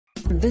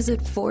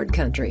Visit Ford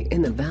Country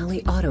in the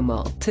Valley Auto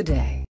Mall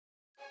today.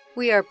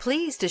 We are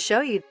pleased to show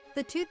you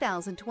the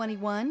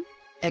 2021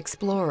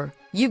 Explorer.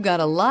 You've got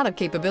a lot of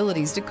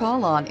capabilities to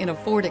call on in a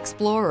Ford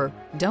Explorer.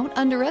 Don't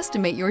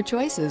underestimate your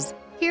choices.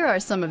 Here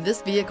are some of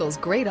this vehicle's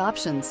great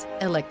options: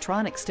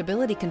 electronic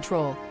stability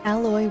control,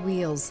 alloy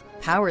wheels,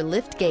 power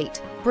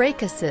liftgate,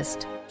 brake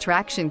assist,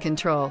 traction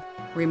control,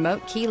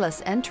 remote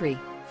keyless entry,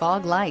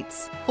 fog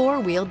lights,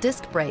 four-wheel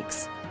disc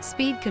brakes,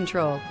 speed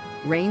control,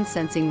 rain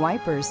sensing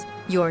wipers.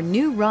 Your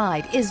new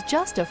ride is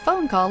just a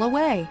phone call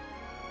away.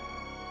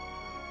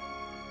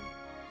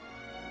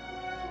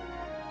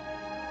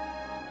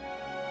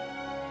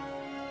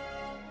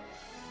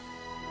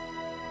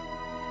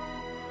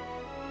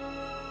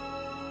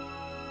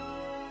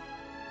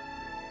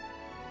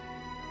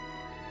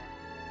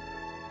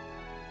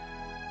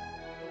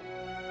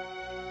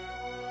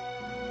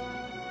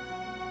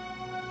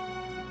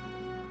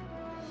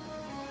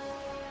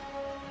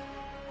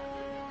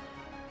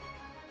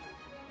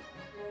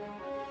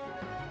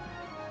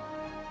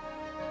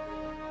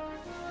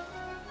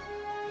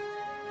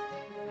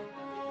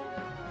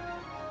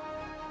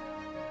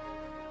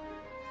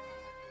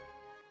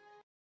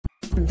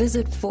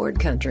 Visit Ford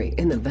Country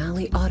in the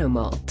Valley Auto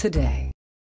Mall today.